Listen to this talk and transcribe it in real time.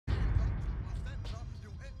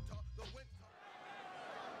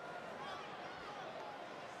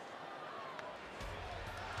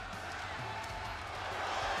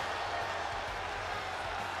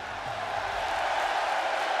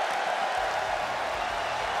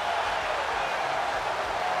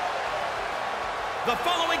The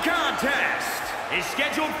following contest is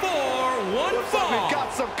scheduled for one fall.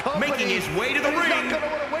 Making his way to the ring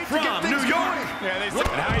from New York. And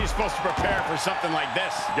how are you supposed to prepare for something like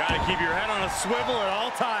this? You gotta keep your head on a swivel at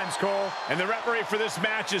all times, Cole. And the referee for this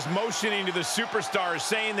match is motioning to the superstars,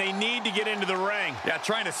 saying they need to get into the ring. Yeah,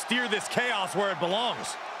 trying to steer this chaos where it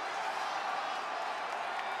belongs.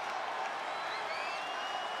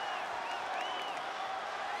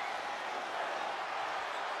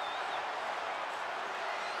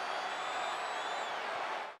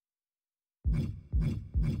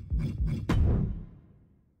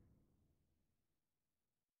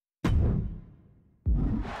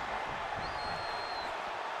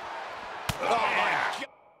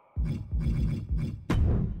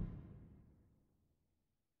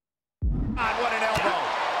 What an elbow.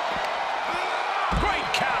 Great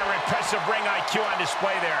counter, impressive ring IQ on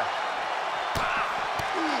display there.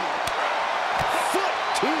 Foot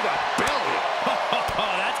to the belly.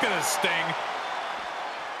 Oh, that's gonna sting.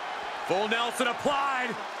 Full Nelson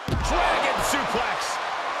applied. Dragon suplex.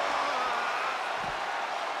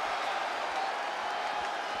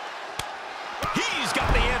 He's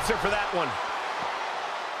got the answer for that one.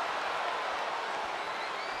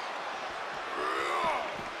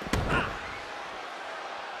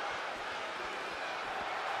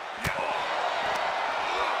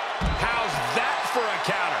 How's that for a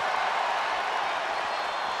counter?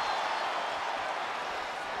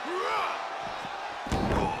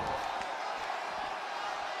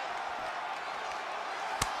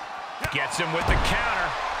 Gets him with the counter.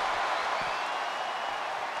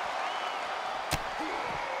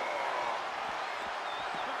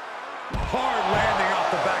 Hard landing off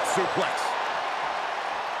the back suplex.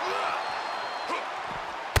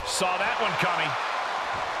 Saw that one coming.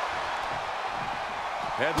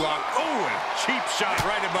 Headlock. Oh, and a cheap shot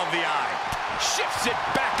right above the eye. Shifts it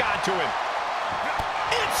back onto him.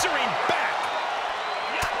 Answering back.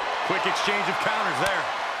 Quick exchange of counters there.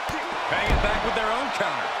 Hanging back with their own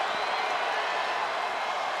counter.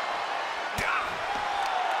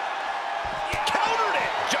 Countered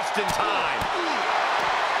it just in time.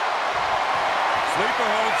 Sleeper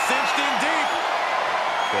hold cinched in deep.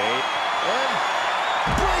 And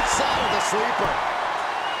breaks out of the sleeper.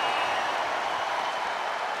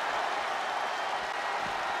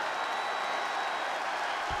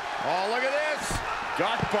 Oh, look at this.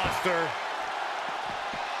 Gutbuster.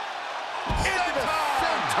 Into the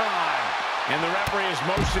senton. And the referee is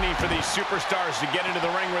motioning for these superstars to get into the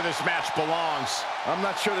ring where this match belongs. I'm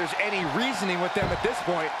not sure there's any reasoning with them at this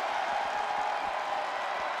point.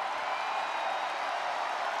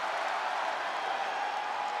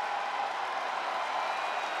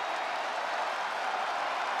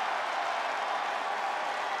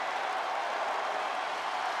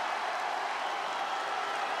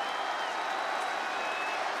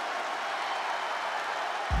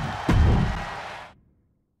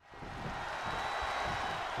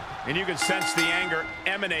 And you can sense the anger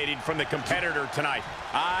emanating from the competitor tonight.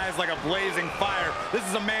 Eyes like a blazing fire. This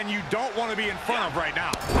is a man you don't want to be in front of right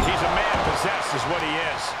now. He's a man possessed is what he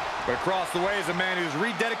is. But across the way is a man who's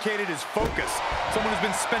rededicated his focus. Someone who's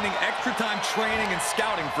been spending extra time training and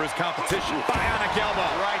scouting for his competition. Bionic elbow.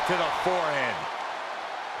 Right to the forehead.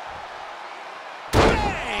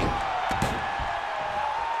 Bang!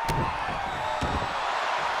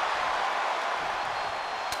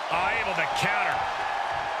 Able to counter.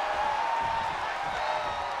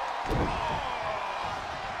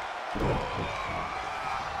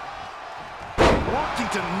 Working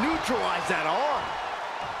to neutralize that arm.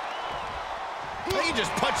 They can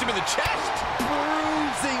just punch him in the chest.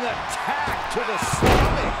 Bruising attack to the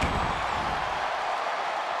stomach.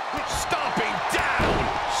 Stomping down.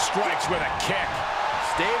 Strikes with a kick.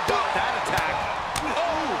 Staved off that attack.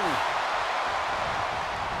 Oh!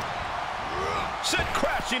 Sent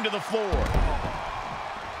crashing to the floor.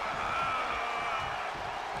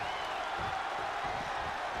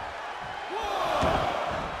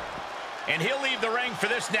 And he'll leave the ring for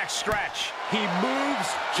this next stretch. He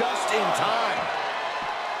moves just in time.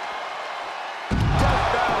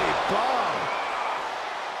 Death Valley bomb.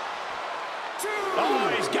 Oh,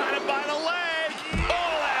 he's got him by the leg.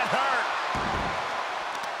 Oh, that hurt.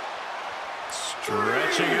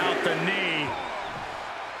 Stretching out the knee.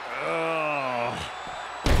 Oh.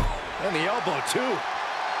 And the elbow, too.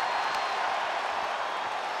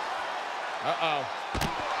 Uh-oh.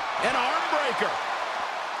 An arm breaker.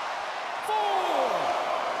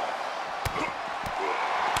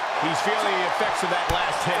 He's feeling the effects of that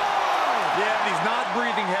last hit. Yeah, but he's not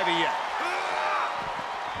breathing heavy yet.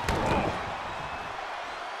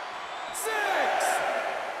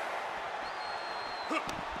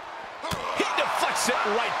 gets it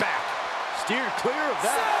right back. Steered clear of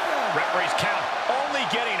that. Referee's count only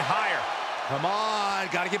getting higher. Come on,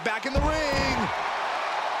 got to get back in the ring.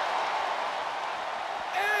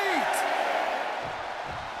 8.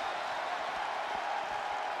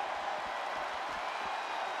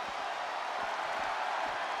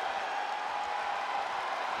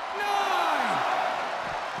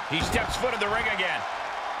 9. He steps foot in the ring again.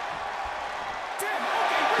 10.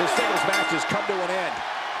 The singles match has come to an end.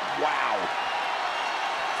 Wow.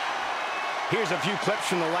 Here's a few clips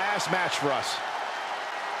from the last match for us.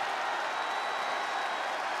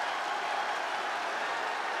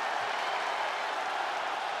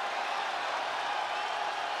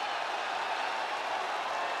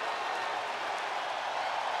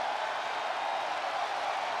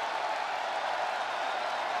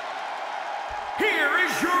 Here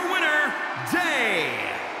is your winner, Darby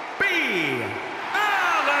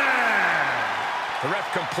Allin. The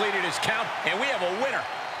ref completed his count, and we have a winner.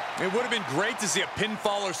 It would have been great to see a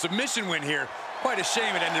pinfall or submission win here. Quite a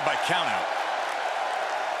shame it ended by countout.